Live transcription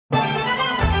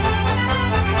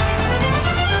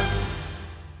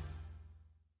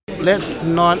let's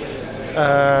not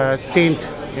taint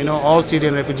all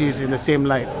Syrian refugees in the same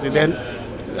light. Then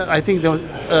I think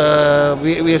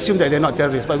we assume that they're not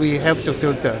terrorists, but we have to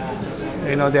filter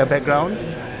their background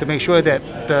to make sure that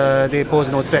they pose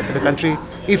no threat to the country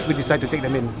if we decide to take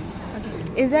them in.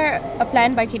 Okay. Is there a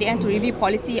plan by KDN to review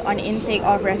policy on intake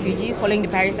of refugees following the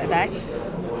Paris attacks?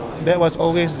 That was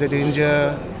always the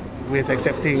danger with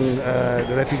accepting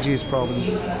the refugees from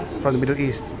the Middle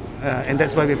East, and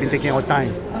that's why we've been taking our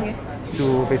time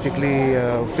to basically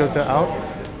filter out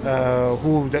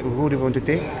who they want to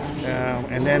take,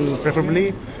 and then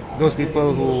preferably those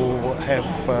people who have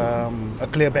a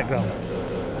clear background.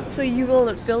 So you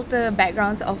will filter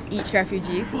backgrounds of each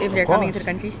refugees if they're coming into the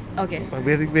country? Okay.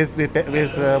 With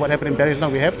what happened in Paris now,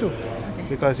 we have to,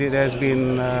 because it has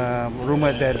been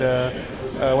rumored that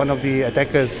one of the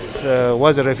attackers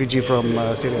was a refugee from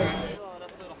Syria.